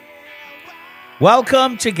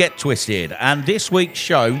Welcome to Get Twisted, and this week's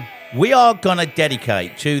show we are going to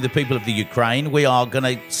dedicate to the people of the Ukraine. We are going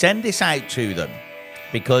to send this out to them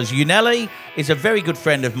because Uneli is a very good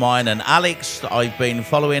friend of mine, and Alex, I've been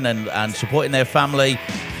following and supporting their family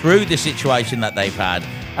through the situation that they've had,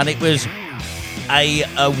 and it was a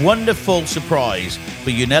wonderful surprise for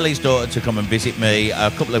Uneli's daughter to come and visit me a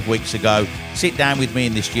couple of weeks ago, sit down with me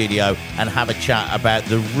in the studio and have a chat about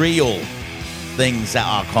the real things that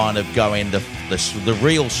are kind of going, the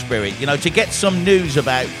real spirit, you know, to get some news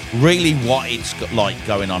about really what it's like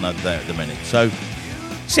going on there at the minute. So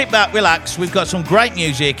sit back, relax. We've got some great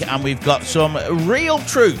music and we've got some real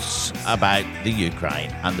truths about the Ukraine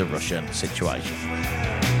and the Russian situation.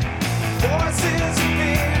 Voices and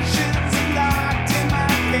visions locked in my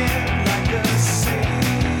head like a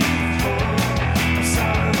safe of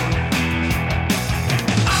sorrow.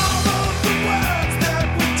 All of the words that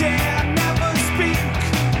we dare never speak,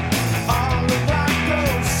 all of our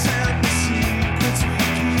ghosts and the secrets we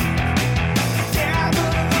keep.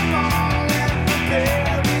 Gather them all and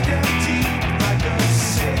bury them deep like a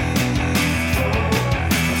safe of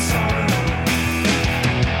sorrow.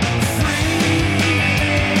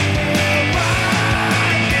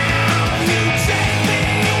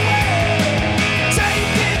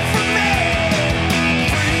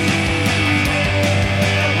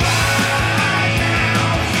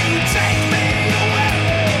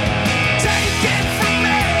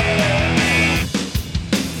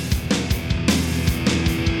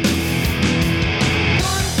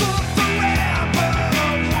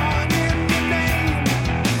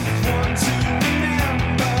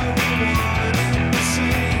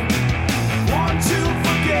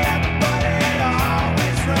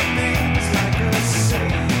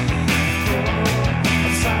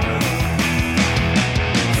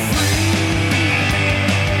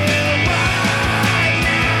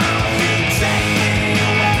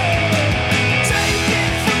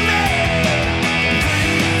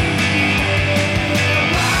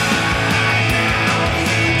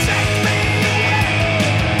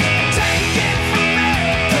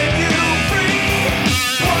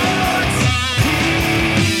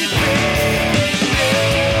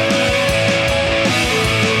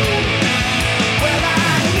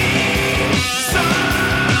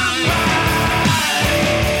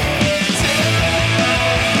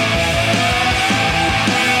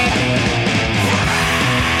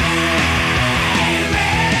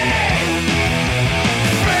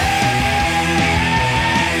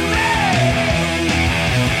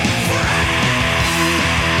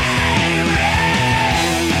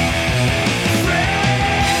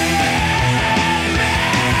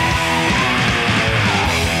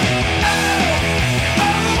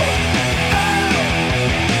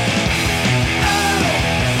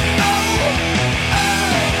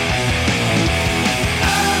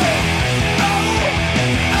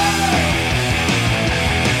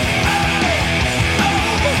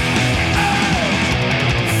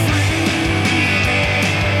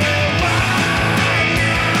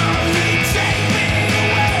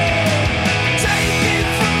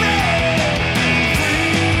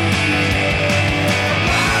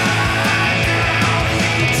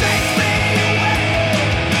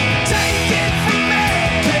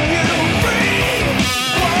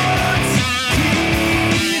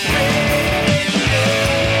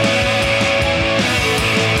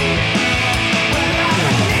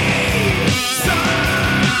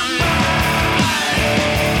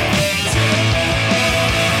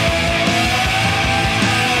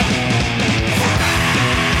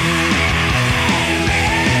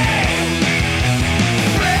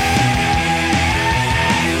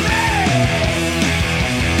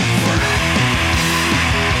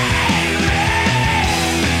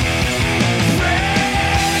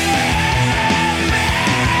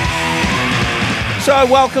 So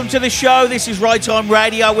welcome to the show. This is Right On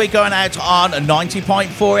Radio. We're going out on 90.4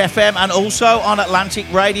 FM and also on Atlantic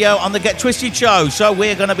Radio on the Get Twisted show. So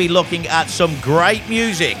we're going to be looking at some great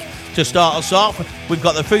music. To start us off, we've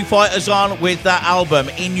got the Foo Fighters on with that album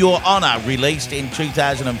In Your Honor, released in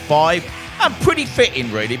 2005. And pretty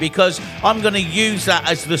fitting, really, because I'm going to use that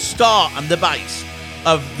as the start and the base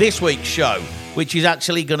of this week's show, which is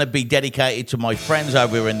actually going to be dedicated to my friends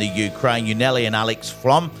over in the Ukraine, Uneli and Alex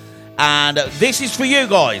from. And this is for you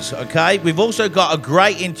guys, okay? We've also got a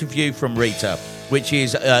great interview from Rita, which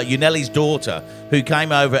is Uneli's daughter, who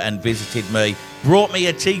came over and visited me, brought me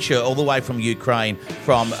a T-shirt all the way from Ukraine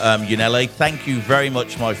from Uneli. Thank you very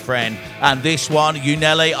much, my friend. And this one,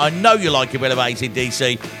 Uneli, I know you like a bit of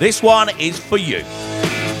AC/DC. This one is for you.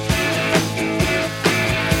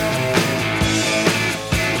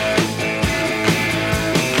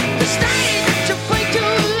 The stage that you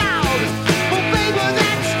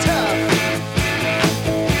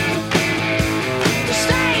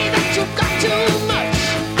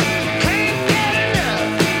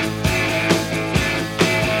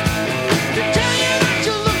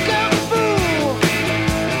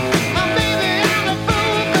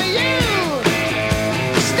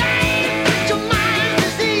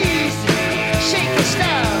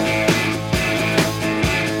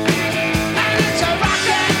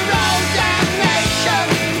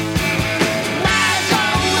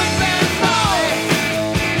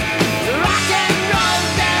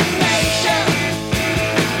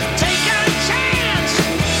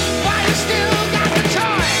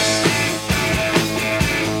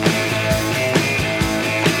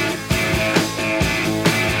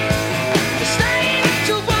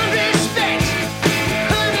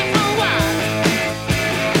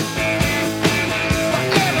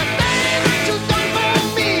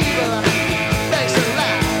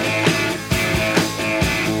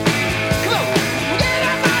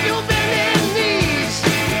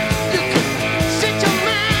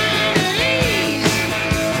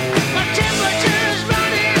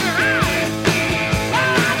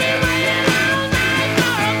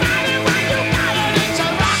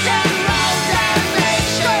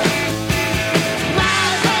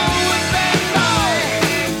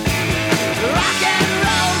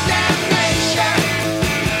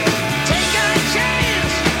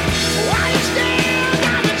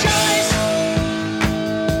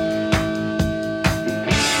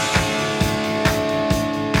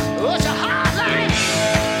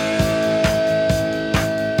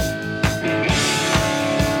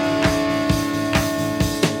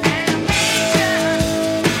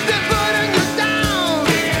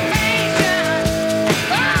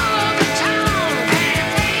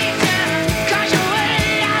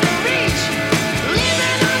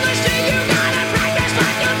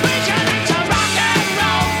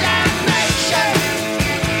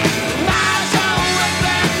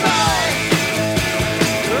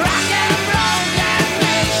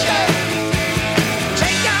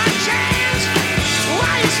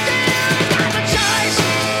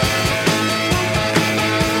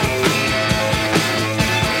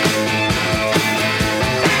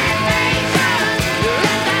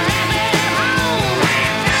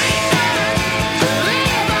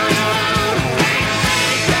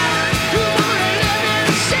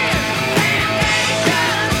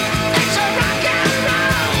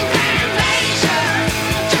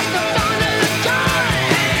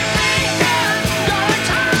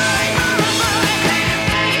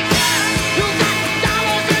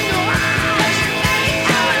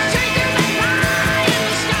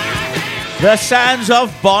The sounds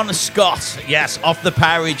of Bon Scott, yes, off the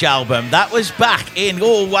Power Age album. That was back in,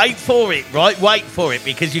 wait for it, right? Wait for it,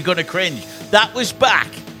 because you're going to cringe. That was back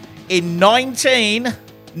in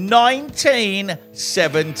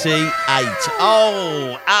 1978.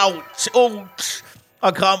 Oh, ouch, ouch. I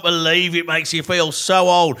can't believe it makes you feel so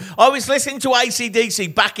old. I was listening to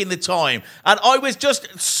AC/DC back in the time, and I was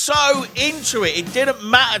just so into it. It didn't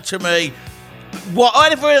matter to me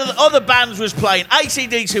whatever other bands was playing.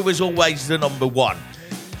 AC/DC was always the number one.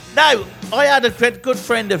 Now, I had a good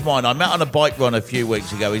friend of mine I met on a bike run a few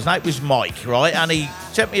weeks ago. His name was Mike, right? And he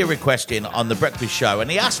sent me a request in on The Breakfast Show, and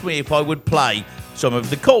he asked me if I would play some of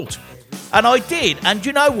The Cult. And I did. And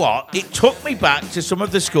you know what? It took me back to some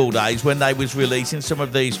of the school days when they was releasing some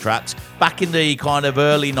of these tracks back in the kind of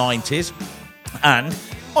early 90s. And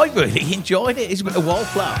I really enjoyed it. It's a bit of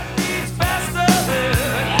wallflower.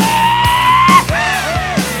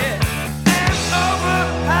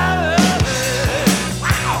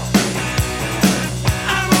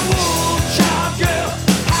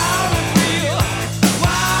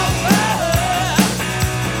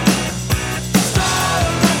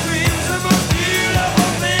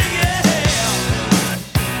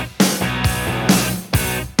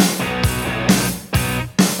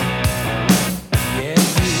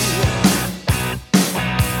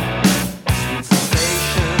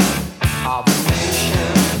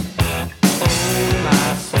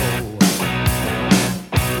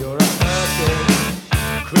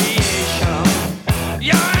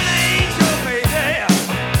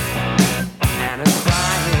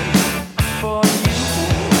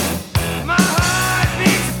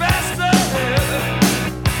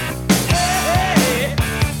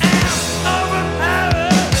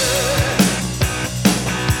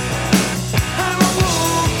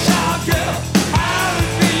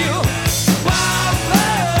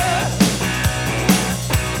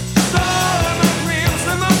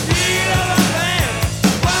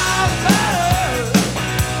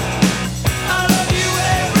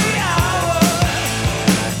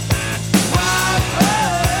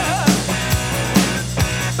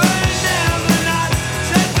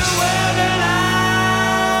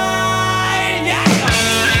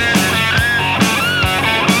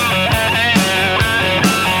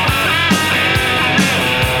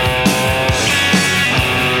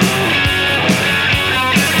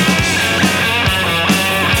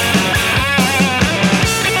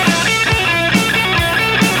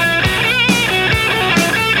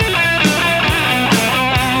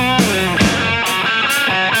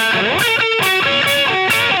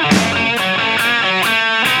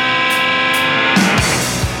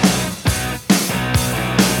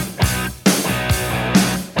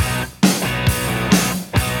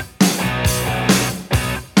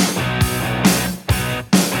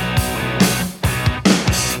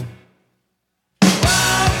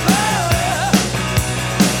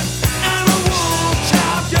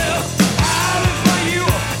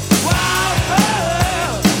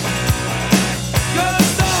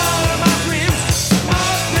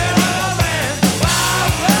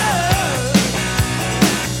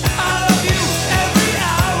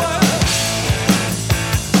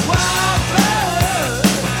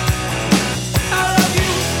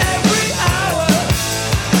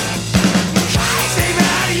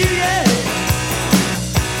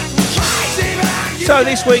 So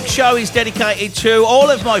this week's show is dedicated to all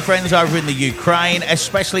of my friends over in the Ukraine,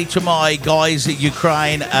 especially to my guys at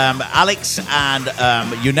Ukraine, Alex and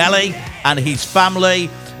Yuneli and his family.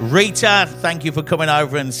 Rita, thank you for coming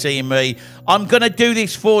over and seeing me. I'm going to do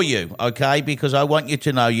this for you, okay, because I want you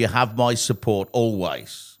to know you have my support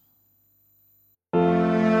always.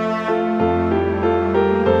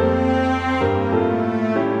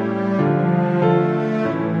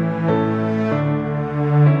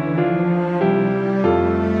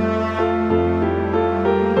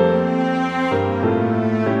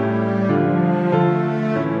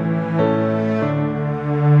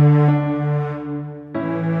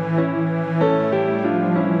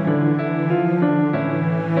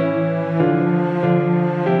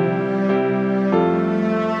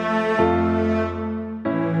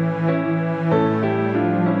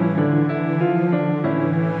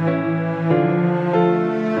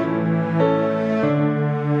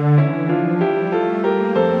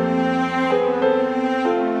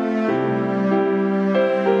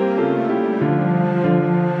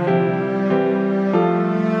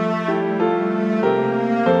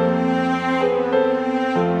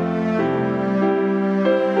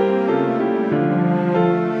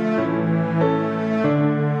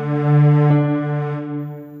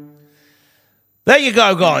 There you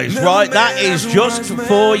go, guys. Right, that is just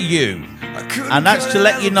for you. And that's to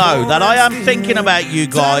let you know that I am thinking about you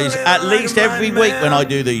guys at least every week when I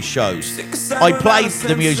do these shows. I play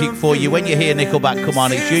the music for you. When you hear Nickelback come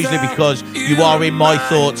on, it's usually because you are in my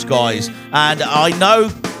thoughts, guys. And I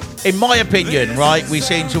know, in my opinion, right, we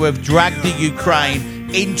seem to have dragged the Ukraine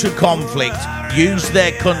into conflict, used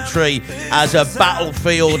their country as a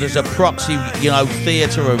battlefield, as a proxy,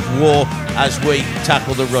 theatre of war as we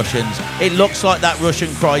tackle the Russians. It looks like that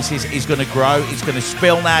Russian crisis is going to grow. It's going to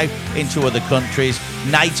spill now into other countries.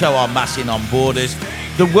 NATO are massing on borders.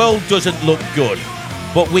 The world doesn't look good,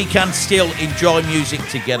 but we can still enjoy music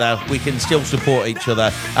together. We can still support each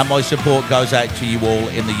other. And my support goes out to you all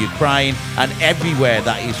in the Ukraine and everywhere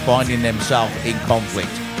that is finding themselves in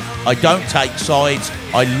conflict. I don't take sides.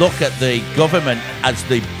 I look at the government as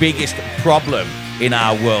the biggest problem in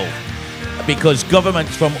our world, because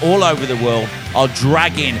governments from all over the world are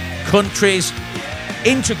dragging countries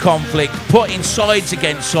into conflict, putting sides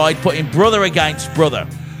against side, putting brother against brother,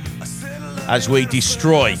 as we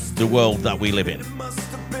destroy the world that we live in. Must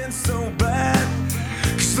have been so bad.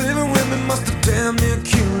 'Cause living with me must have damn near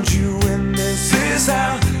killed you. And this is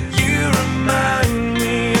how you remind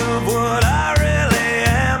me of what I really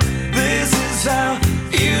am. This is how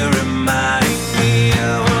you remind me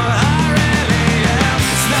of what I really am.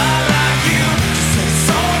 It's not like you to say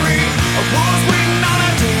sorry. I was waiting on a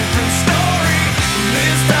different story.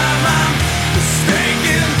 This time I'm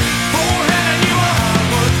mistaken for handing you a heart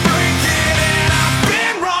worth breaking. And I've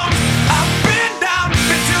been wrong, I've been down,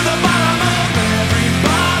 been to the bottom of every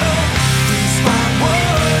bottle. These my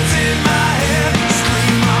words in my head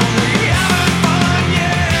scream out, we haven't fun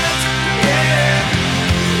yet. Yeah,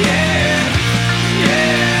 yeah,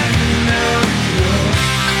 yeah, no, no.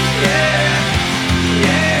 Yeah,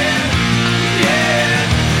 yeah, yeah,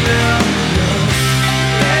 no, no. Yeah,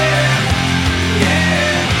 yeah,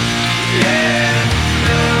 yeah,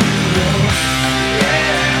 no, no.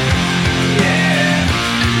 Yeah, yeah,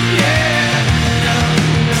 yeah, no,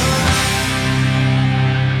 no.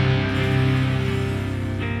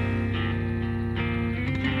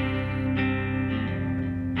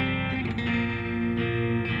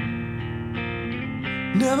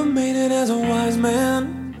 Never made it as a wise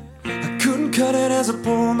man. I couldn't cut it as a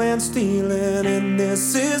poor man stealing. And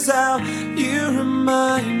this is how you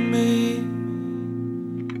remind me.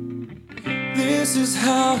 This is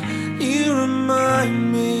how you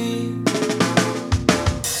remind me.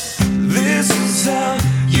 This is how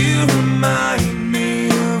you remind me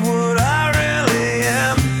of what I really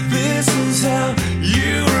am. This is how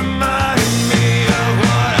you remind me of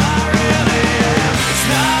what I really am. It's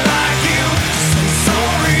not like you to say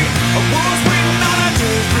sorry. I was waiting on a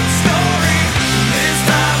different story. This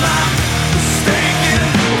time I'm mistaken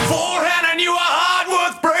for handing you a heart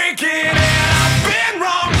worth breaking. And I've been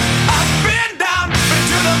wrong, I've been down, been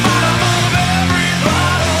to the bottom of every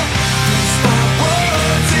bottle. These my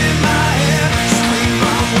words in my head scream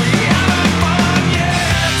out, we haven't fun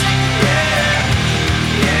yet. Yeah,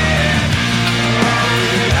 yeah, oh, we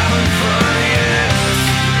haven't fun yet.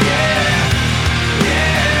 Yeah,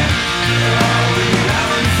 yeah, oh, we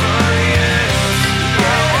haven't fun yet.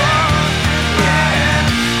 Yeah,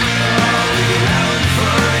 yeah, oh, we haven't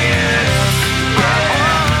fun yet.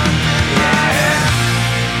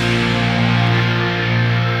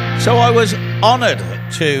 So I was honoured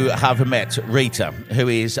to have met Rita, who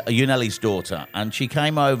is Yuneli's daughter, and she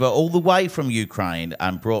came over all the way from Ukraine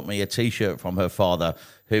and brought me a T-shirt from her father,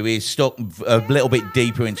 who is stuck a little bit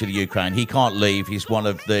deeper into the Ukraine. He can't leave. He's one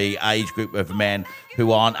of the age group of men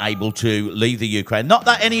who aren't able to leave the Ukraine. Not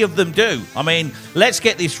that any of them do. I mean, let's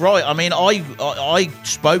get this right. I mean, I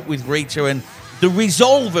spoke with Rita, and the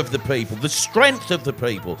resolve of the people, the strength of the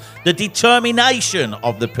people, the determination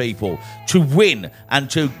of the people to win and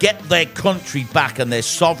to get their country back and their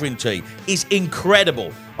sovereignty is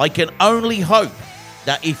incredible. I can only hope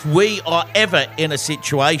that if we are ever in a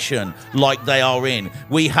situation like they are in,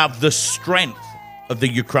 we have the strength of the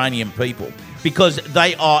Ukrainian people, because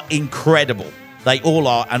they are incredible. They all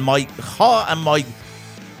are. And my heart and my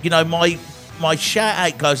shout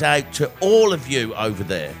out goes out to all of you over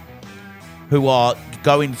there who are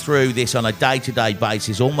going through this on a day-to-day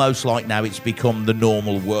basis, almost like now it's become the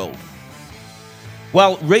normal world.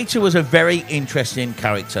 Well, Rita was a very interesting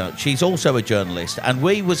character. She's also a journalist, and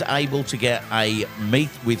we was able to get a meet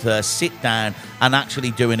with her, sit down and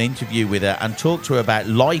actually do an interview with her and talk to her about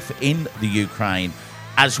life in the Ukraine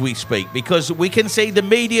as we speak, because we can see the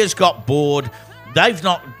media's got bored. They've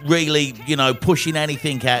not really, pushing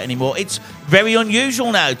anything out anymore. It's very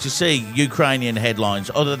unusual now to see Ukrainian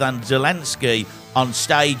headlines other than Zelensky on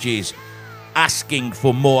stages asking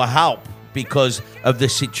for more help because of the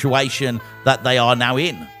situation that they are now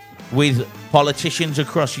in with politicians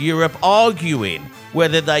across Europe arguing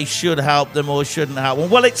whether they should help them or shouldn't help them.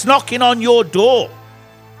 Well, it's knocking on your door.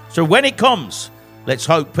 So when it comes, let's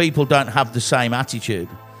hope people don't have the same attitude.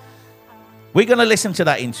 We're going to listen to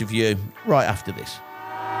that interview right after this.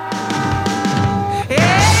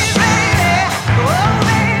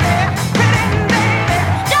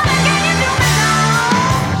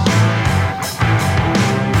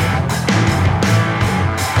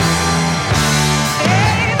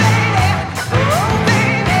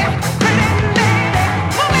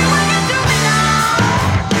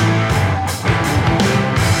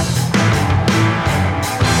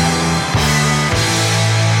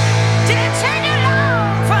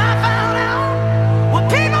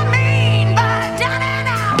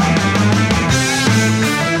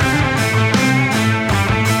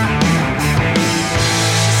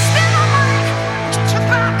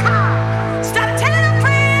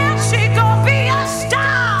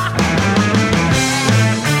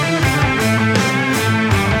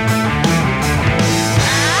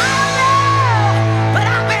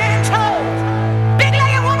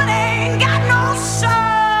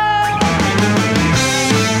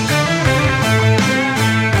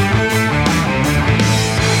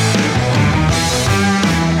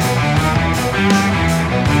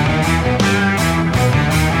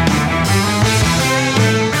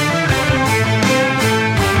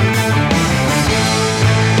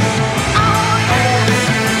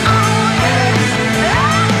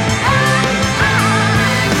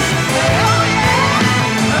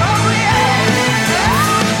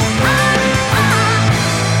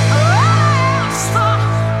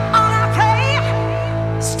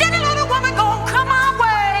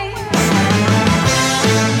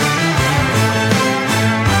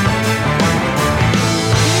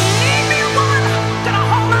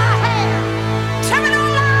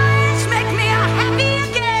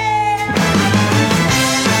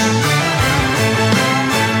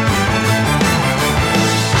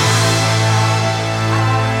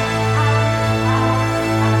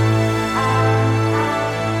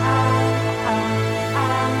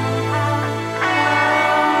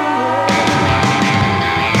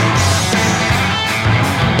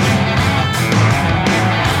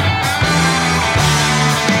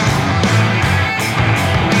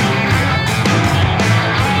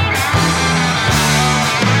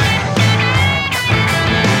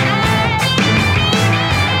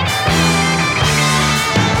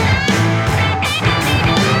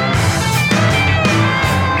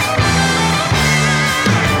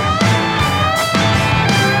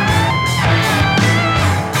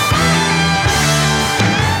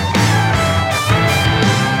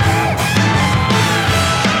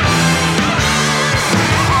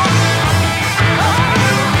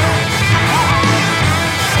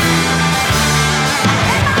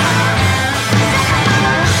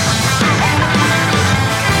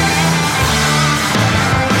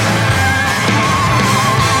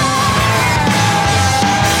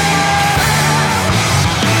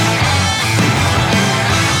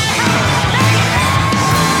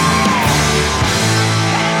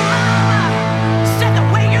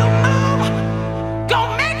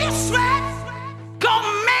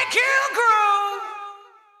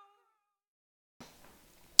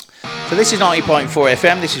 So this is 90.4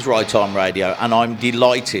 FM, this is Right On Radio, and I'm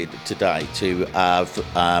delighted today to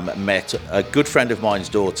have met a good friend of mine's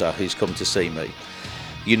daughter who's come to see me.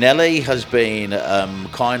 Uneli has been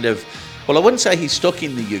well, I wouldn't say he's stuck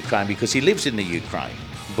in the Ukraine because he lives in the Ukraine,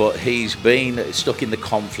 but he's been stuck in the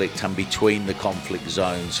conflict and between the conflict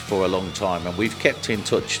zones for a long time, and we've kept in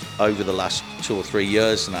touch over the last 2 or 3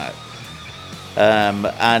 years now.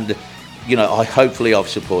 And you know, I've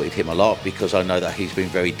supported him a lot because I know that he's been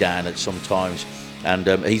very down at some times, and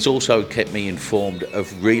he's also kept me informed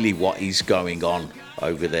of really what is going on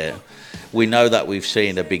over there. We know that we've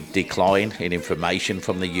seen a big decline in information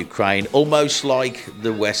from the Ukraine, almost like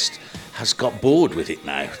the West has got bored with it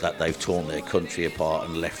now that they've torn their country apart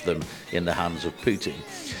and left them in the hands of Putin.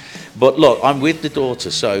 But look, I'm with the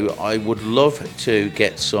daughter, so I would love to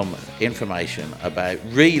get some information about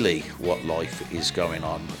really what life is going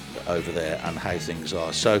on over there and how things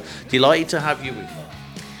are. So delighted to have you with me.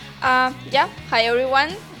 Hi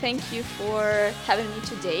everyone. Thank you for having me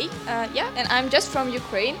today. And I'm just from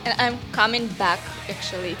Ukraine, and I'm coming back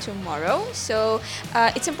actually tomorrow. So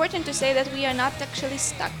it's important to say that we are not actually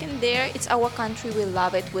stuck in there. It's our country. We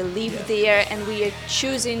love it. We live there, and we are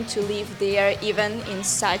choosing to live there even in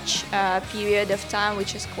such a period of time,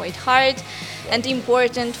 which is quite hard. and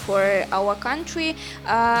important for our country.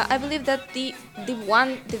 I believe that the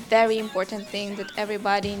very important thing that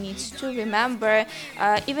everybody needs to remember,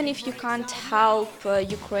 even if you can't help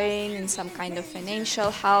Ukraine in some kind of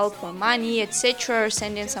financial help or money, etc., or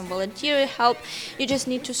send in some volunteer help, you just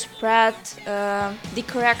need to spread the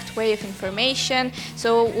correct way of information.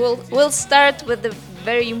 So we'll start with the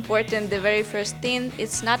very important, the very first thing.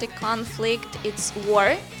 It's not a conflict, it's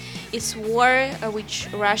war. It's war, which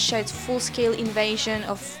Russia, it's full-scale invasion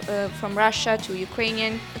of from Russia to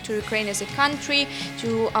Ukraine as a country,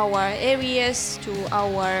 to our areas, to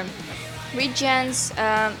our regions,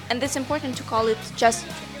 and it's important to call it just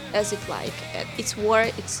as it like. It's war.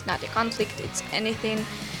 It's not a conflict. It's anything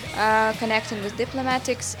connecting with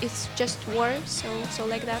diplomatics. It's just war. So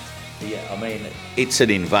like that. Yeah, I mean, it's an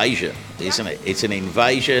invasion, isn't it? It's an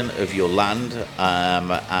invasion of your land,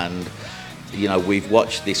 and you know, we've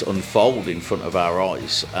watched this unfold in front of our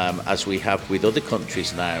eyes, as we have with other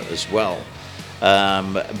countries now as well.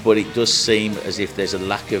 But it does seem as if there's a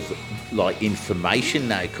lack of information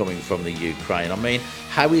now coming from the Ukraine. I mean,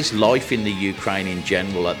 how is life in the Ukraine in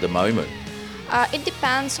general at the moment? It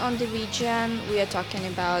depends on the region we are talking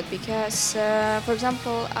about, because, for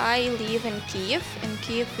example, I live in Kiev, and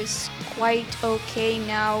Kiev is quite okay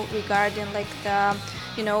now regarding the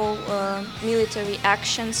military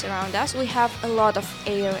actions around us. We have a lot of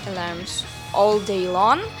air alarms all day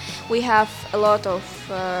long. We have a lot of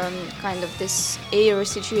kind of this air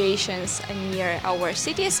situations near our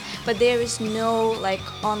cities, but there is no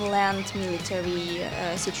on land military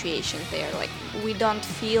situation there. We don't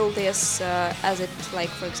feel this as it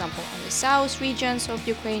for example on the south regions of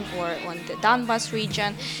Ukraine or on the Donbas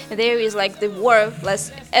region. There is the war,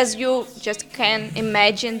 as you just can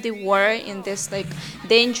imagine, the war in this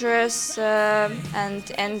dangerous and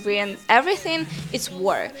angry and everything. It's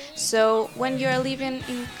war. So when you're living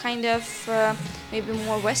in kind of maybe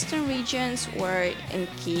more western regions or in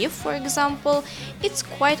Kiev, for example, it's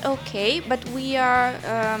quite okay. But we are,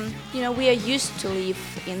 we are used to live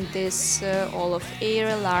in this all of air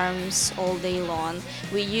alarms all day long.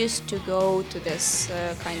 We used to go to this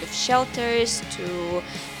kind of shelters to,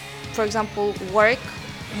 for example, work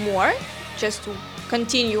more, just to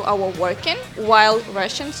continue our working, while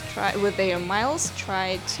Russians with their miles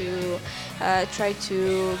try to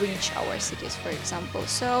reach our cities, for example.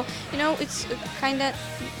 So it's a kind of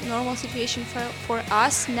normal situation for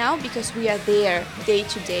us now, because we are there day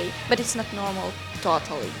to day, but it's not normal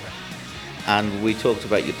totally. And we talked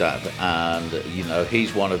about your dad, and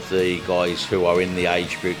he's one of the guys who are in the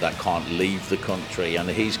age group that can't leave the country, and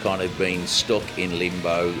he's kind of been stuck in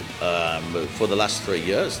limbo for the last 3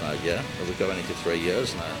 years now. Yeah, we're going into 3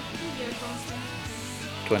 years now.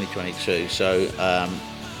 2022. So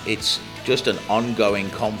it's just an ongoing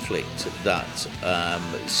conflict that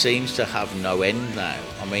seems to have no end now.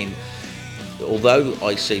 I mean, although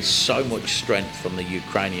I see so much strength from the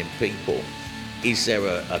Ukrainian people, is there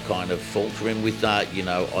a kind of faltering with that?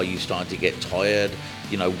 Are you starting to get tired?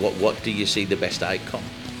 What do you see the best outcome?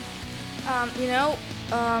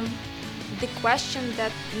 The question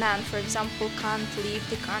that man, for example, can't leave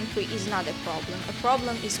the country is not a problem. A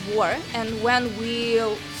problem is war, and when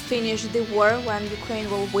we'll finish the war, when Ukraine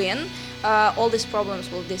will win, all these problems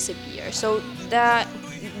will disappear. So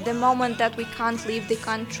the moment that we can't leave the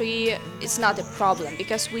country, it's not a problem,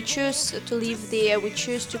 because we choose to live there, we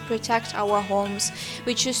choose to protect our homes,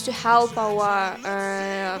 we choose to help our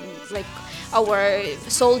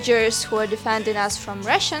soldiers who are defending us from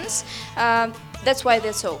Russians. That's why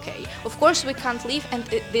that's okay. Of course, we can't leave, and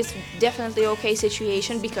this definitely okay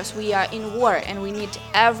situation, because we are in war and we need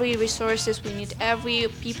every resources, we need every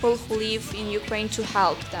people who live in Ukraine to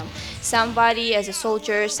help them. Somebody as a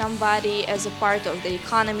soldier, somebody as a part of the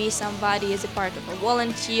economy, somebody as a part of a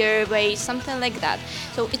volunteer way, something like that.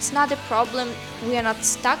 So it's not a problem. We are not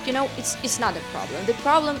stuck. It's not a problem. The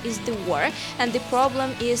problem is the war, and the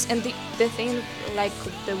problem is, and the thing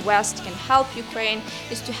the West can help Ukraine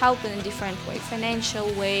is to help in a different way, financial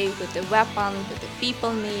way, with the weapon, with the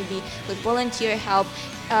people, maybe with volunteer help.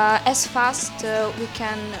 As fast we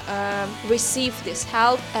can receive this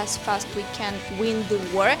help, as fast we can win the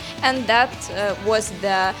war, and that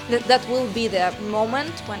will be the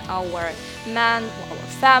moment when our men, our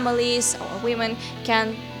families, our women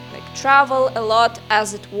can travel a lot,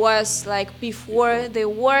 as it was before the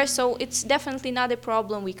war. So it's definitely not a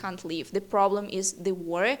problem. We can't leave. The problem is the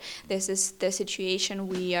war. This is the situation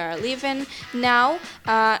we are living now,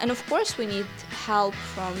 and of course we need help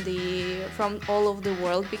from all of the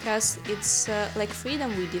world, because it's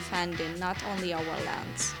freedom we defend in, not only our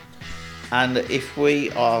lands. And if we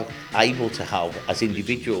are able to help as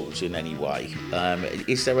individuals in any way,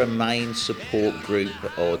 is there a main support group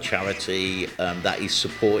or charity that is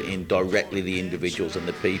supporting directly the individuals and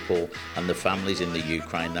the people and the families in the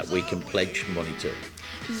Ukraine that we can pledge money to?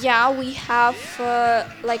 Yeah, we have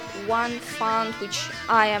like one fund which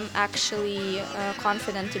I am actually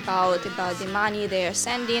confident about the money they are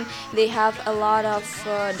sending. They have a lot of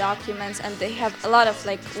documents, and they have a lot of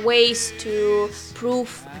like ways to prove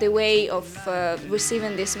the way of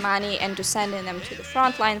receiving this money and to sending them to the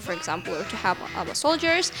front line, for example, or to help our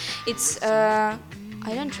soldiers. It's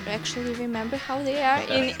I don't actually remember how they are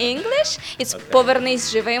in English. It's "Повернись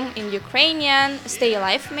живим" in Ukrainian, "Stay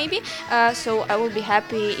alive" maybe. So I will be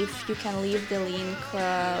happy if you can leave the link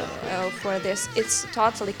for this. It's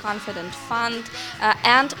totally confident fund.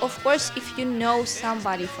 And of course, if you know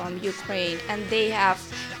somebody from Ukraine and they have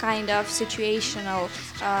kind of situational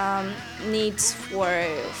needs for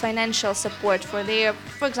financial support for their,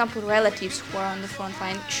 for example, relatives who are on the front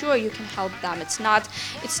line, sure, you can help them. It's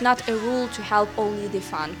not a rule to help only the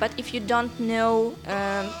fund. But if you don't know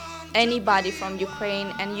anybody from Ukraine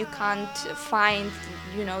and you can't find,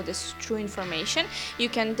 this true information, you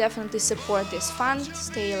can definitely support this fund,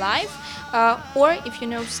 Stay Alive. Or if you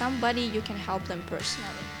know somebody, you can help them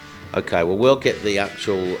personally. Okay, well, we'll get the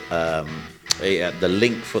actual the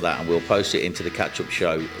link for that, and we'll post it into the catch-up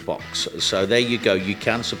show box. So there you go. You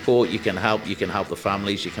can support, you can help the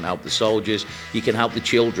families, you can help the soldiers, you can help the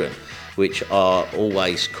children, which are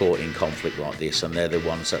always caught in conflict like this, and they're the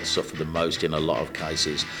ones that suffer the most in a lot of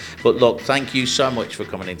cases. But look, thank you so much for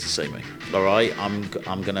coming in to see me. All right, I'm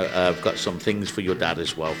gonna I've got some things for your dad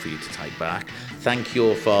as well for you to take back. Thank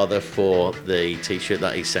your father for the T-shirt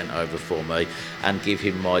that he sent over for me, and give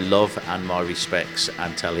him my love and my respects,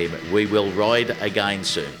 and tell him we will ride again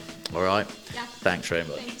soon. All right. Yeah. Thanks very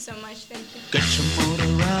much. Thank you so much. Thank you. Get your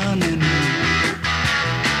motor running.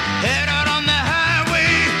 Head out on the highway.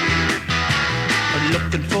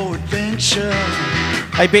 Looking for adventure.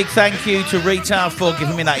 A big thank you to Rita for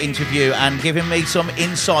giving me that interview and giving me some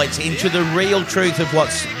insights into the real truth of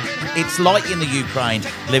what's it's like in the Ukraine,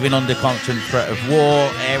 living under constant threat of war,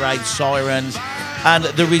 air raid sirens, and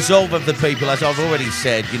the resolve of the people, as I've already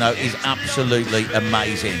said, is absolutely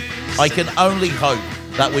amazing. I can only hope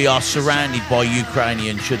that we are surrounded by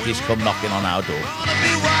Ukrainians should this come knocking on our door. Wanna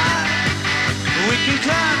be wild. We can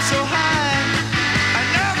climb so high. I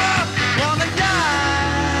never wanna die.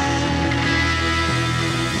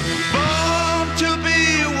 Born to be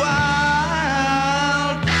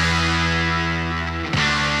wild.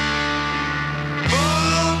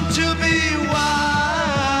 Born to be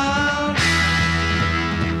wild.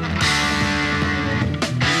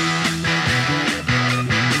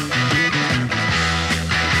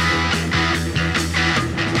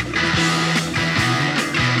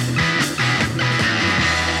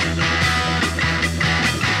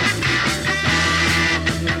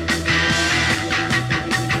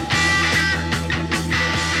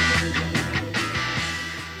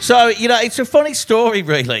 So, it's a funny story,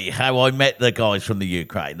 really, how I met the guys from the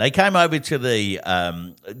Ukraine. They came over to the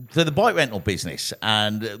bike rental business,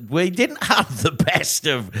 and we didn't have the best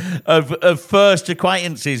of first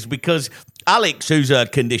acquaintances because Alex, who's a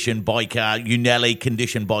conditioned biker, Unelli,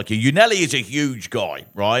 conditioned biker. Unelli is a huge guy,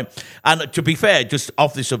 right? And to be fair, just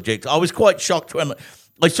off the subject, I was quite shocked when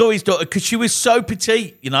I saw his daughter because she was so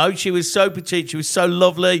petite, She was so petite. She was so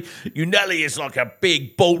lovely. Unelli is like a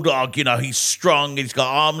big bulldog, He's strong. He's got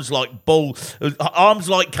arms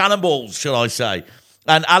like cannonballs, shall I say.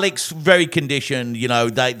 And Alex, very conditioned,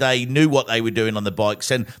 they knew what they were doing on the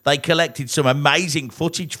bikes, and they collected some amazing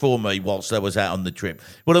footage for me whilst I was out on the trip.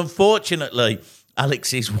 But unfortunately,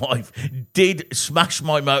 Alex's wife did smash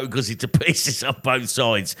my Moto Guzzi to pieces on both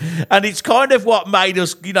sides. And it's kind of what made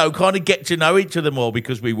us, kind of get to know each other more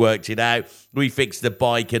because we worked it out. We fixed the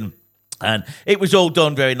bike and it was all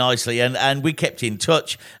done very nicely. And we kept in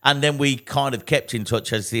touch. And then we kind of kept in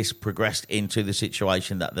touch as this progressed into the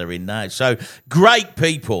situation that they're in now. So great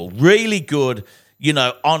people, really good,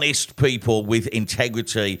 honest people with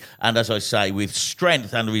integrity and, as I say, with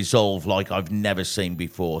strength and resolve like I've never seen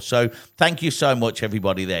before. So thank you so much,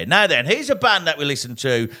 everybody there. Now then, here's a band that we listened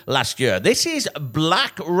to last year. This is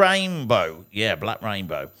Black Rainbow. Yeah, Black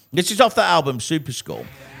Rainbow. This is off the album Super Skull,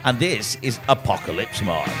 and this is Apocalypse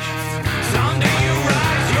March. Someday you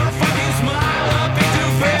rise, your fucking smile up into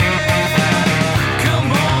fame.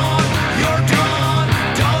 Come on, you're done,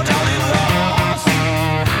 totally lost.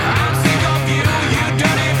 I'm sick of you, you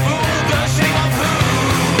dirty fool, gushing of who?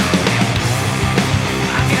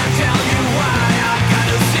 I can't tell you why, I got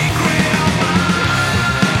a secret on my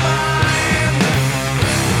mind.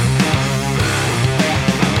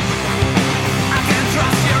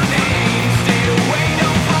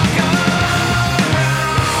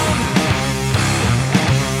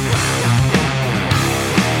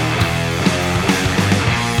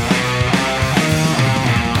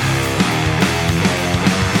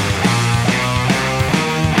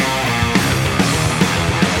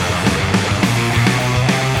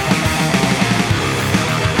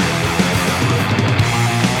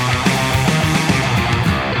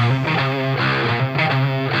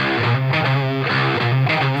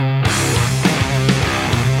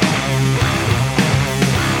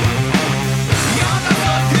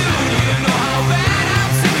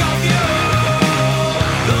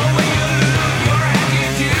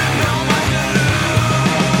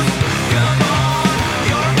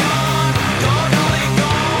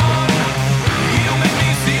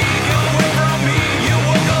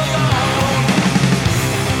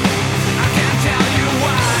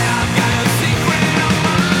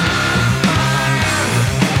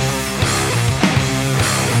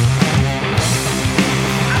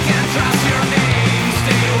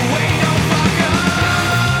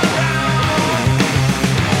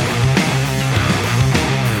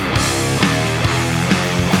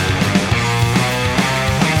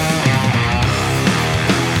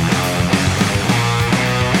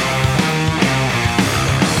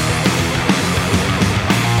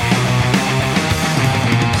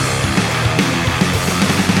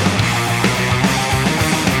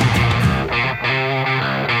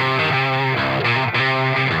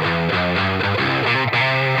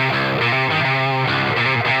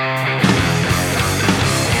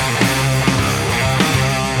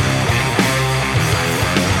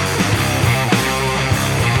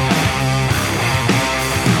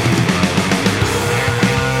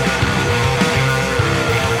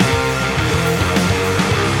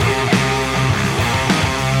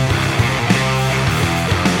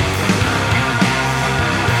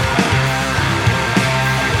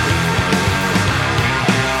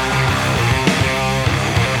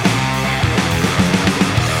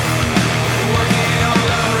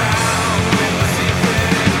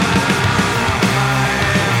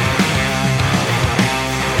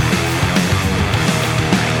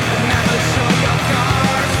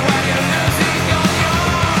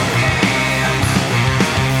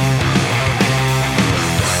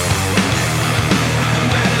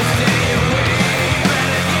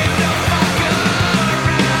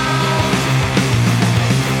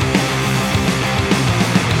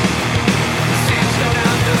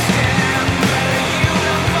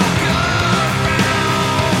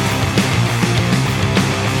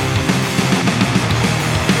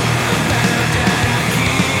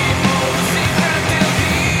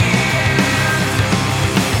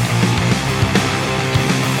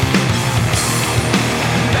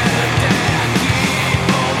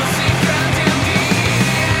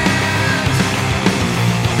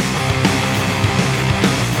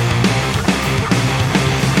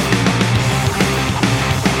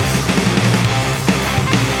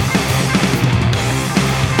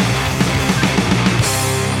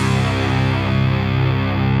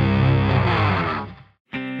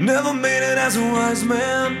 as a wise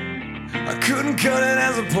man. I couldn't cut it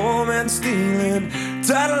as a poor man stealing.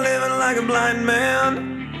 Tired of living like a blind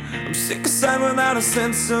man. I'm sick aside without a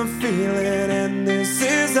sense of feeling. And this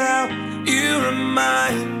is how you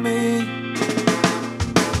remind me.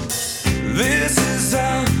 This is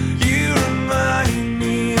how you remind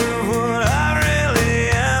me of what I really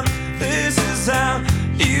am. This is how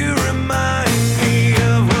you remind me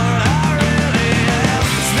of what I really am.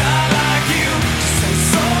 It's not like you to say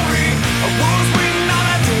sorry. I was waiting on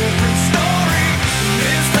a different story.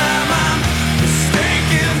 This time I'm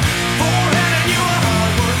mistaken for handing you a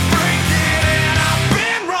heart worth breaking. And I've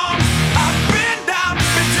been wrong, I've been down,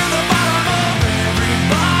 been to the bottom of every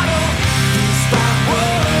bottle. These five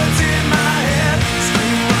words in my head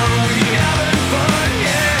scream, "Are we having fun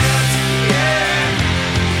yet?" Yeah,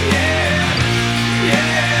 yeah,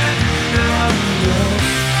 yeah. Now I know.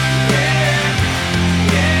 Yeah,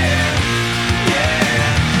 yeah, yeah.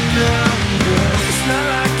 Now I know. It's not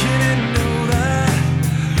like you didn't know that.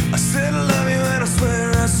 I said I love you and I swear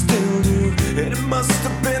I still do. And it must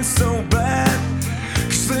have been so bad,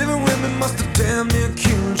 'cause living with me must have damn near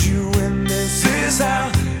killed you. And this is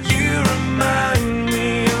how you remind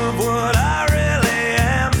me of what I really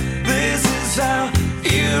am. This is how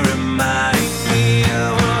you remind me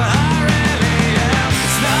of what I really am.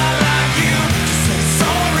 It's not like you to say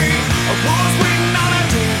sorry. I was waiting on a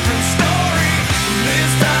different story.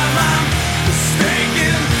 This time I'm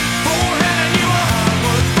mistaken for handing you a heart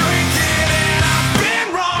worth breaking. And I've been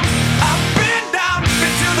wrong, I've been down,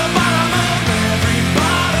 been to the bottom of every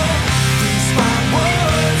bottle. These five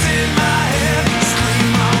words in my head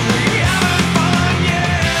scream, "Are we having fun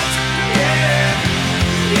yet?" Yeah,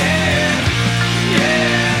 yeah,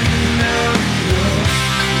 yeah. Now I know.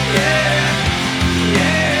 Yeah,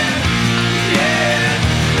 yeah, yeah.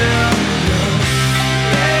 Now I know.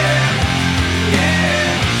 Yeah, yeah,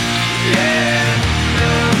 yeah.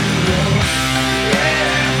 Now I know. Yeah,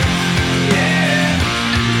 yeah,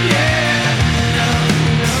 yeah. Now I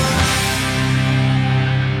know.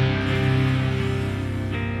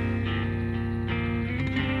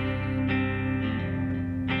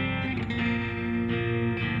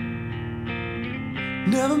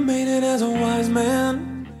 Never made it as a wise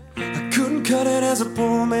man. I couldn't cut it as a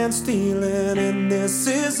poor man stealing. And this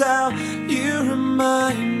is how you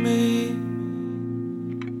remind me.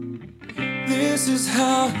 This is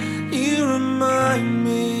how you remind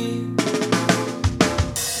me.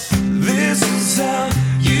 This is how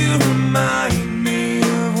you remind me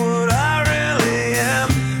of what I really am.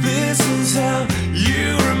 This is how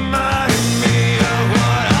you remind me of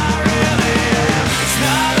what I really am. It's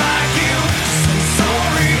not like you to say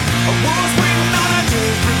sorry. I was waiting on a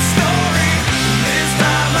different story. This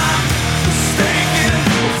time I'm mistaken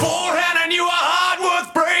for handing you a heart worth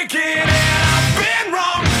breaking. And I've been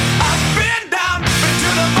wrong, I've been down, been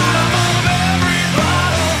to the bottom of every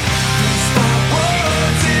bottle. These five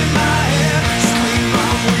words in my head scream,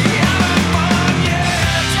 "Are we having fun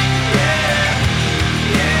yet?" Yeah,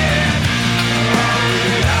 yeah. Are we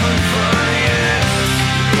having fun yet?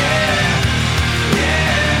 Yeah, yeah.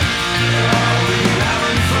 Are we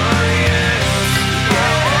having fun yet?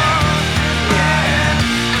 Yeah, yeah.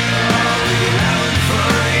 Are we having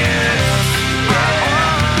fun yet?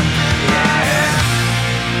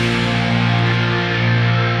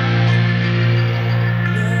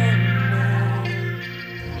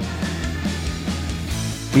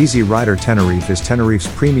 Easy Rider Tenerife is Tenerife's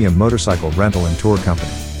premium motorcycle rental and tour company.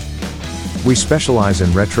 We specialize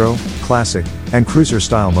in retro, classic, and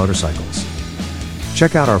cruiser-style motorcycles.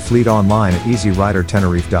 Check out our fleet online at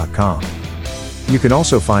easyridertenerife.com. You can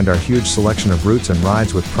also find our huge selection of routes and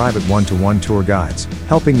rides with private one-to-one tour guides,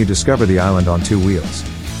 helping you discover the island on two wheels.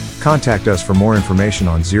 Contact us for more information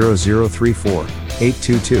on 0034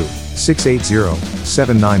 822 680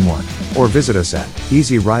 791 or visit us at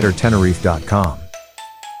easyridertenerife.com.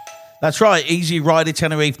 That's right,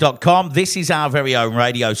 easyridertenerife.com. This is our very own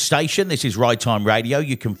radio station. This is Ride Time Radio.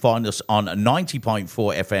 You can find us on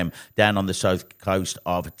 90.4 FM down on the south coast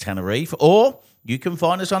of Tenerife, or you can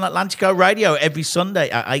find us on Atlantico Radio every Sunday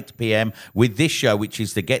at 8 p.m. with this show, which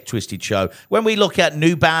is the Get Twisted Show, when we look at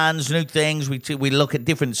new bands, new things, we look at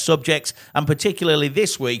different subjects, and particularly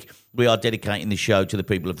this week, we are dedicating the show to the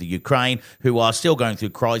people of the Ukraine who are still going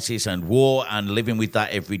through crisis and war and living with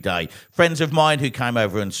that every day. Friends of mine who came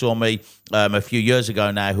over and saw me a few years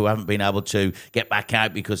ago now who haven't been able to get back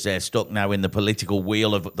out because they're stuck now in the political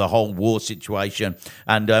wheel of the whole war situation.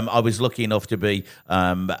 And I was lucky enough to be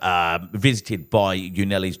visited by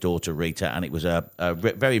Uneli's daughter, Rita, and it was a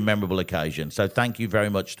very memorable occasion. So thank you very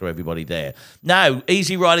much to everybody there. Now,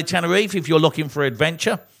 Easy Rider Tenerife, if you're looking for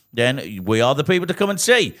adventure, then we are the people to come and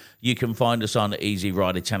see. You can find us on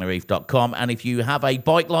easyridertenerife.com, and if you have a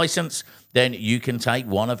bike license, then you can take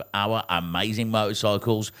one of our amazing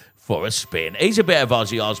motorcycles for a spin. He's a bit of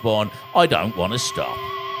Ozzy Osbourne. I don't want to stop.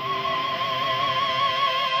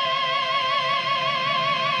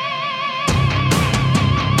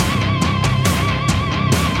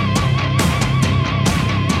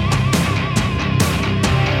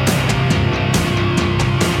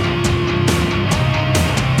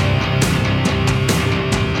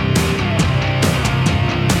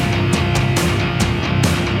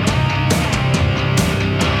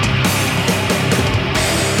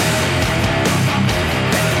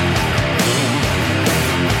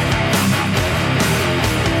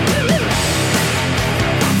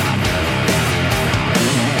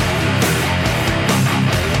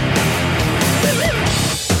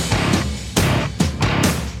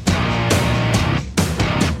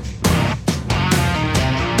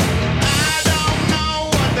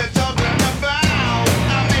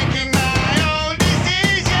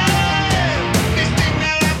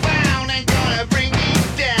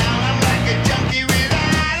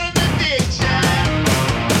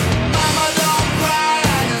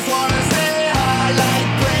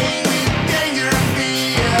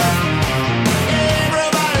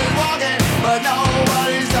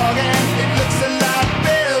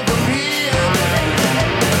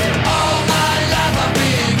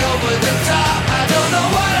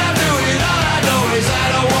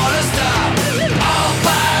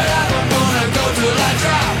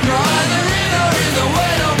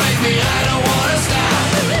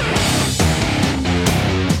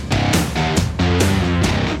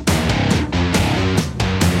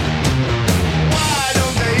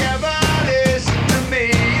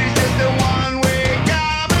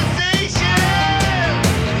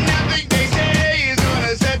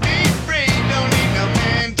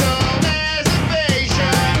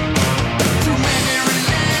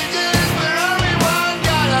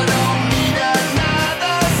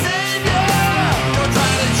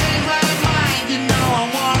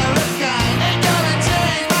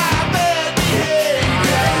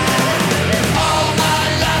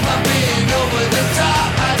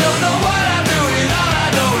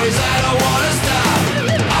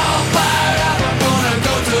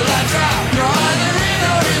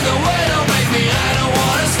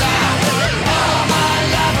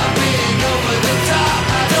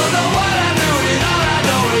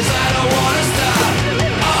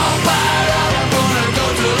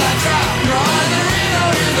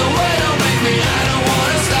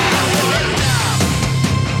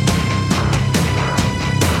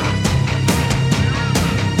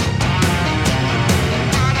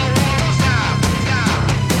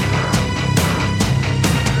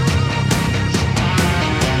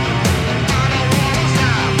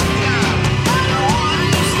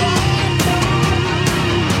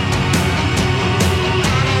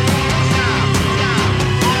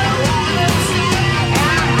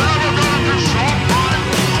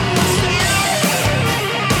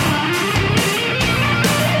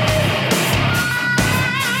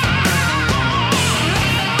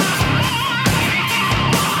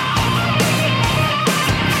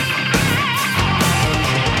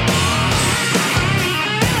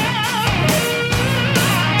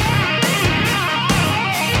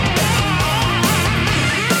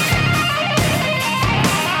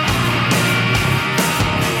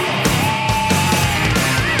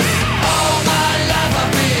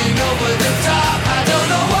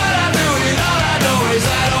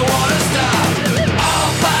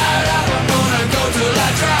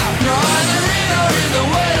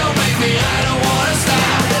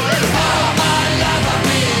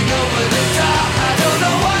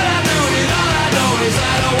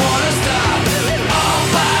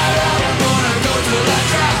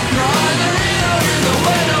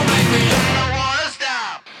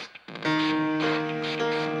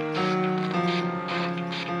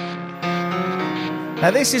 Now,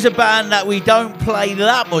 this is a band that we don't play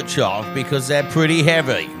that much of because they're pretty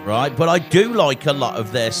heavy, right? But I do like a lot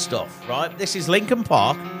of their stuff, right? This is Linkin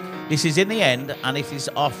Park. This is In the End, and it is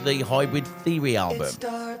off the Hybrid Theory album. It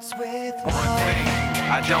starts with one thing.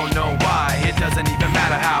 I don't know why. It doesn't even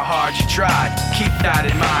matter how hard you try. Keep that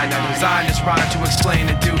in mind. I designed this rhyme to explain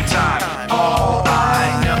in due time. All I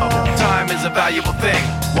know, time is a valuable thing.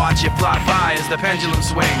 Watch it fly by as the pendulum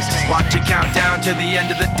swings. Watch it count down to the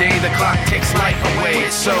end of the day. The clock takes life away.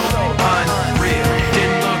 It's so unreal.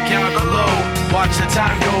 Didn't look out below. Watch the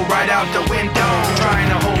time go right out the window.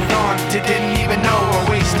 Trying to hold on to didn't even know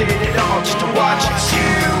or wasted it all just to watch you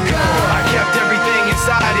go. I kept everything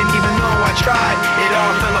inside and even though I tried, it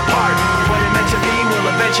all fell apart. What it meant to be will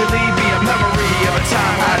eventually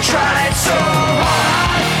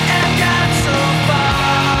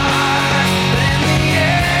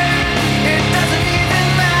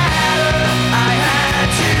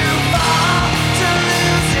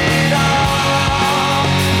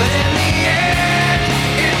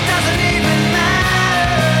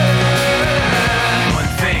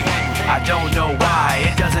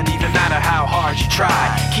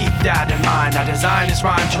that in mind. I designed this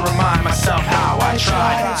rhyme to remind myself how I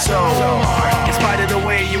tried so hard. In spite of the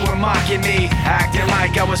way you were mocking me, acting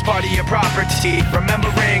like I was part of your property,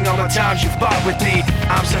 remembering all the times you fought with me,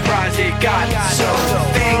 I'm surprised it got so.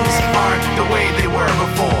 Things aren't the way they were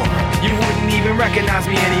before. You wouldn't even recognize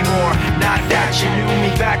me anymore. Not that you knew me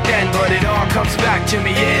back then, but it all comes back to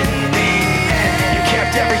me in the end. You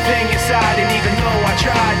kept everything inside, and even though I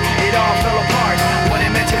tried, it all fell apart. What it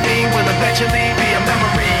meant to me will eventually be a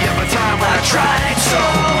memory of a time when I tried so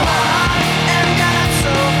hard and got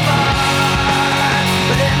so far,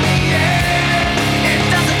 but in the end, it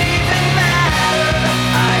doesn't even matter.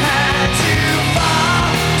 I had to fall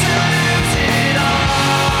to lose it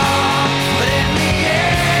all, but in the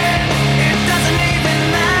end, it doesn't even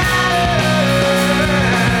matter.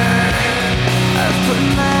 I've put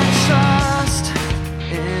my trust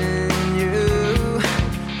in you,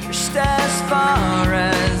 just as far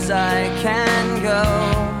as I can go.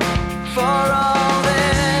 For all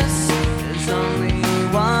this, there's only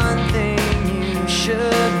one thing you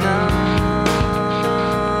should know.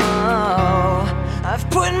 I've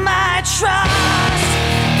put my trust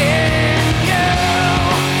in you,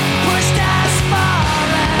 pushed as far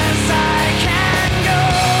as I can go.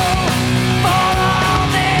 For all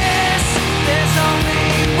this, there's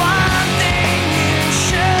only one thing you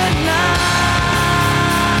should know.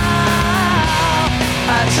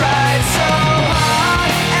 I tried so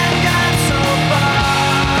hard and got so far,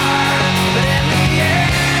 but in the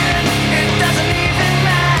end, it doesn't even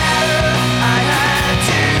matter. I had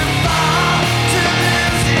to fall to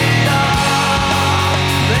lose it all,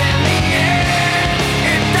 but in the end,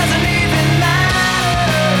 it doesn't even matter.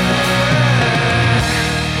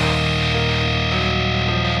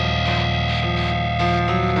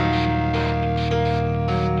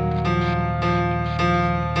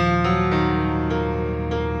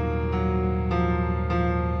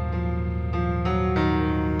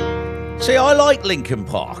 See, I like Linkin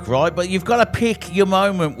Park, right? But you've got to pick your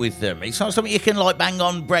moment with them. It's not something you can like bang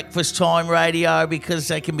on breakfast time radio because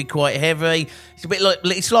they can be quite heavy. It's a bit like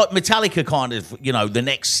Metallica, kind of, you know, the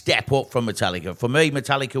next step up from Metallica. For me,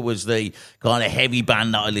 Metallica was the kind of heavy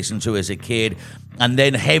band that I listened to as a kid, and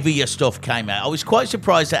then heavier stuff came out. I was quite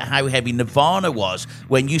surprised at how heavy Nirvana was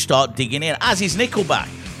when you start digging in, as is Nickelback.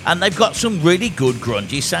 And they've got some really good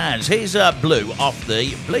grungy sounds. Here's Blue off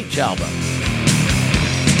the Bleach album.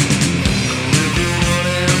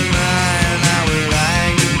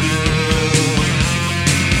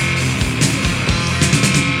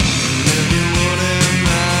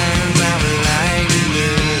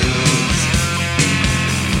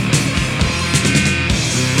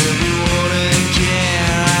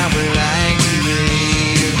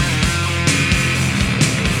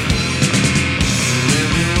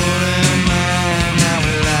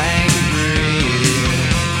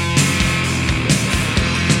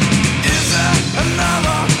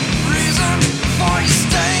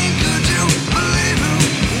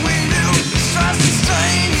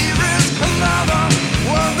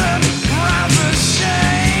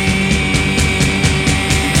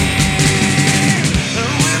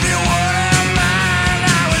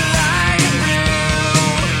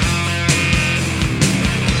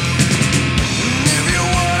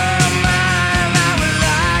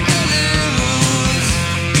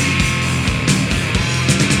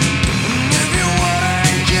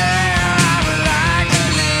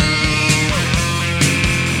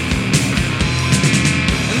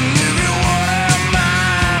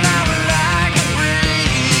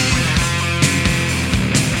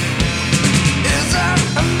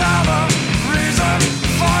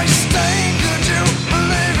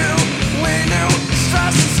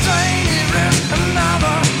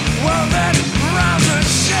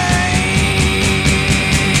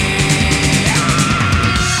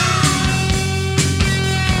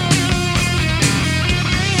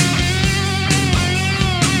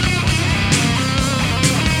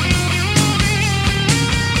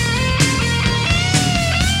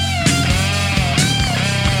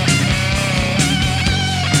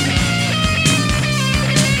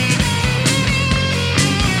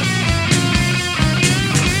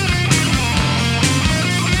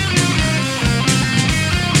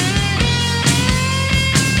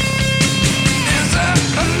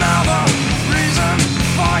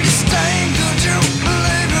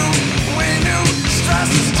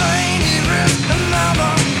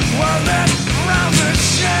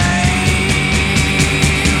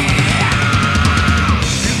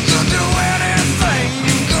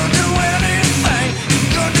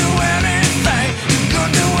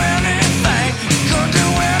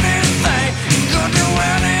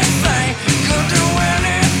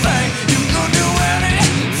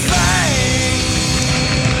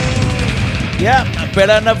 Yeah, a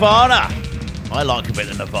bit of Nirvana. I like a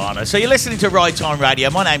bit of Nirvana. So you're listening to Right Time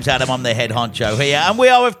Radio. My name's Adam. I'm the head honcho here. And we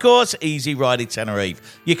are, of course, Easy Rider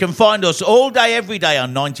Tenerife. You can find us all day, every day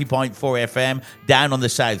on 90.4 FM down on the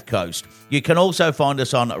south coast. You can also find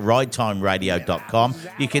us on ridetimeradio.com.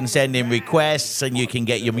 You can send in requests and you can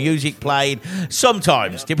get your music played.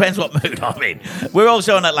 Sometimes. Depends what mood I'm in. We're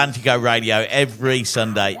also on Atlantico Radio every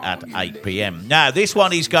Sunday at 8 p.m. Now, this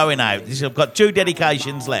one is going out. I've got 2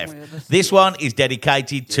 dedications left. This one is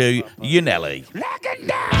dedicated to Unelli. Like a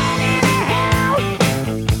dog in a house.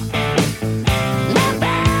 My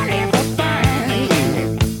body for fun.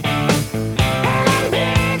 And I'm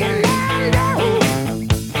big and I'm low.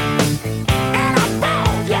 And I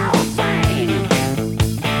broke your frame.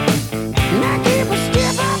 And I keep a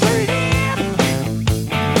stiff upper lip.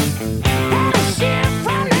 And a shift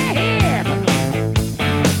from the hip.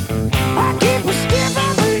 I keep a stiff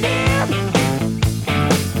upper lip.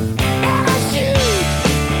 And I shoot.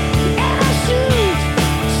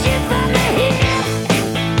 Shit from the hip.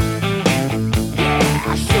 Yeah,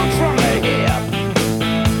 I shoot from the hip.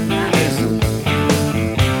 Now listen.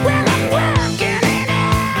 Well, I'm working it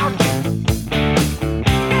out.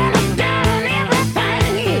 And I've done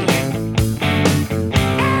everything.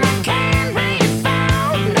 And I can't bring it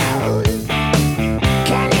found, no.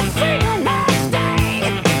 Can you feel my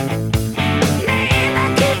sting? Man, I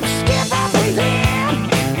keep a stiff upper lip.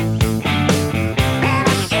 And I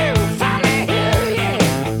shoot from the hip, yeah.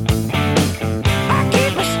 I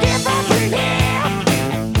keep a stiff upper lip.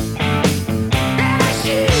 And I shoot. And I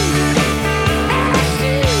shoot. And I shoot.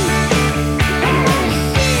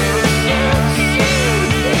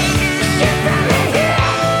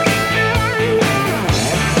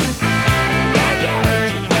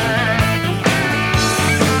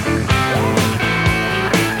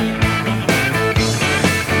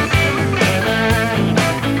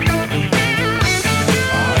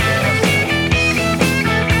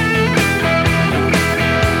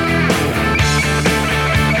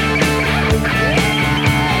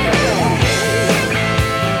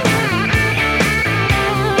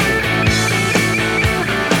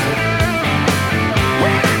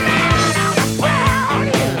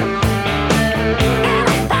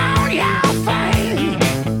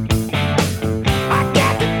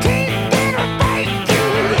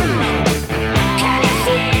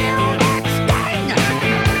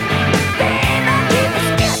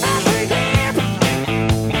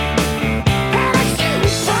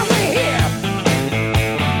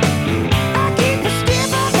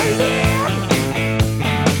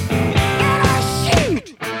 the hip.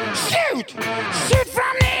 Shoot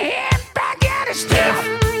from the hip, I got a stiff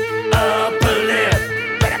upper lip.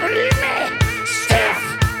 Better believe me, stiff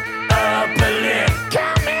upper lip.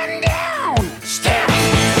 Coming down, stiff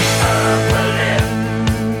upper lip.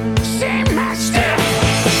 See my stiff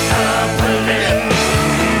upper lip.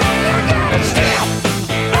 I got a stiff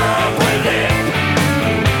upper lip.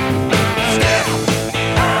 Stiff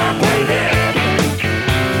upper lip.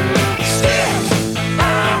 Stiff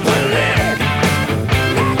upper lip. I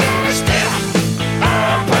got a stiff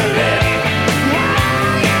upper lip. I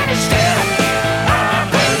got a stiff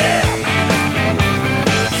upper lip.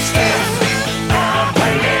 Stiff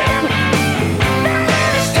upper lip. I got a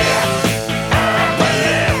stiff upper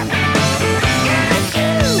lip. Yeah, I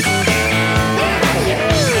shoot. Yeah, I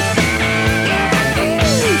shoot. Yeah, I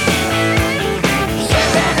shoot. Shoot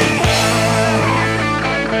from the hip.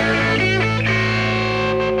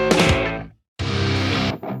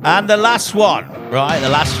 And the last one, right? The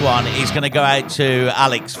last one is going to go out to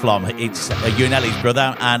Alex Flom. It's Unelli's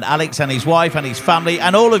brother, and Alex and his wife and his family,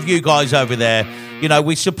 and all of you guys over there. You know,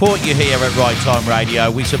 we support you here at Right Time Radio.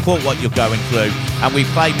 We support what you're going through, and we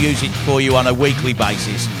play music for you on a weekly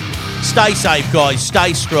basis. Stay safe, guys.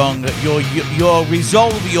 Stay strong. Your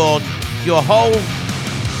resolve, your whole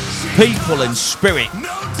people and spirit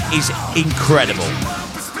is incredible.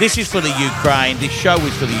 This is for the Ukraine. This show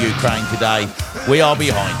is for the Ukraine today. We are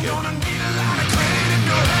behind you. Top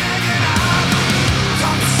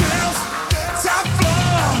shelf, top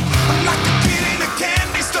floor. I'm like a kid in a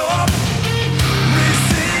candy store.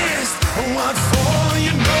 Resist, what for? You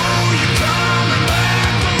know you're coming back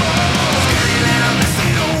for more. Skinny little messy,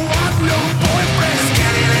 don't want no boyfriend.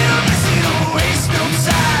 Skinny little messy, don't waste no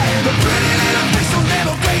time. The pretty little face will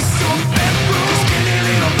never grace your bedroom. Skinny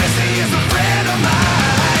little messy is a friend of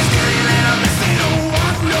mine. Skinny little messy, don't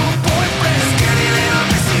want no boyfriend. Skinny little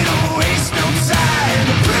messy, don't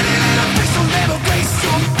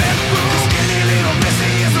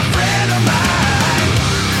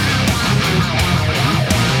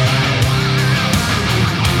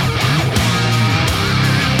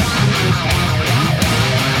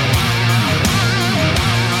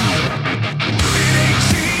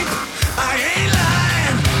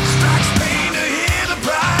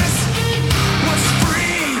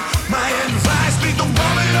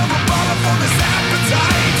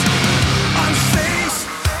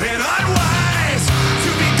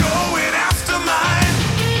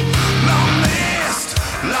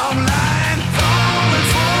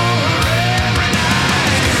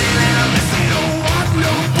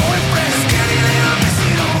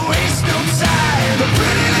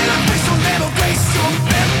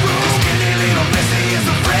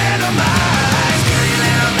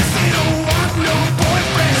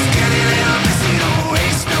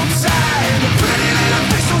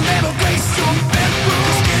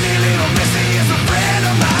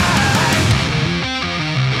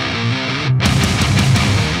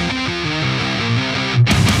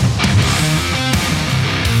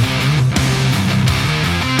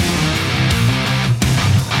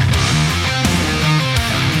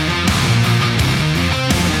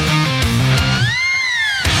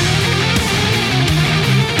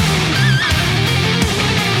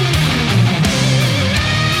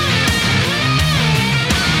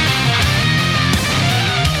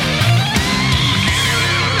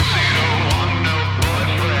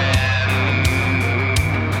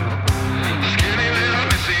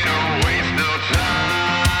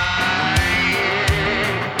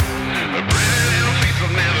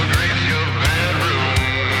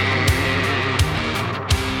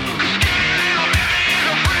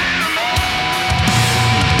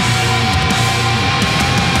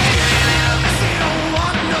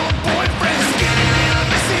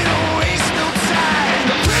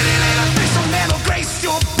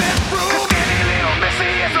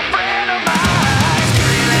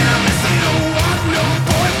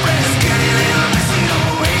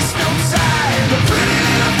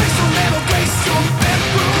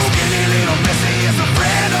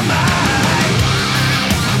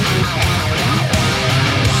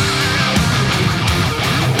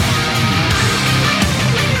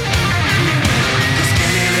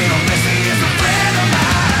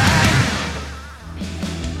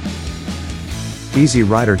Easy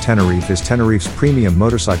Rider Tenerife is Tenerife's premium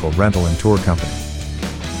motorcycle rental and tour company.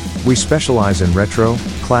 We specialize in retro,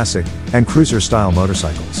 classic, and cruiser-style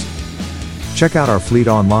motorcycles. Check out our fleet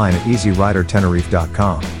online at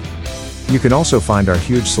easyridertenerife.com. You can also find our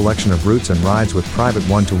huge selection of routes and rides with private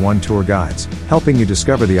one-to-one tour guides, helping you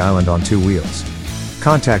discover the island on 2 wheels.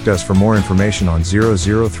 Contact us for more information on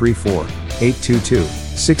 0034 822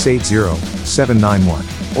 680 791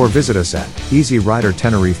 or visit us at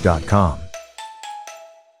easyridertenerife.com.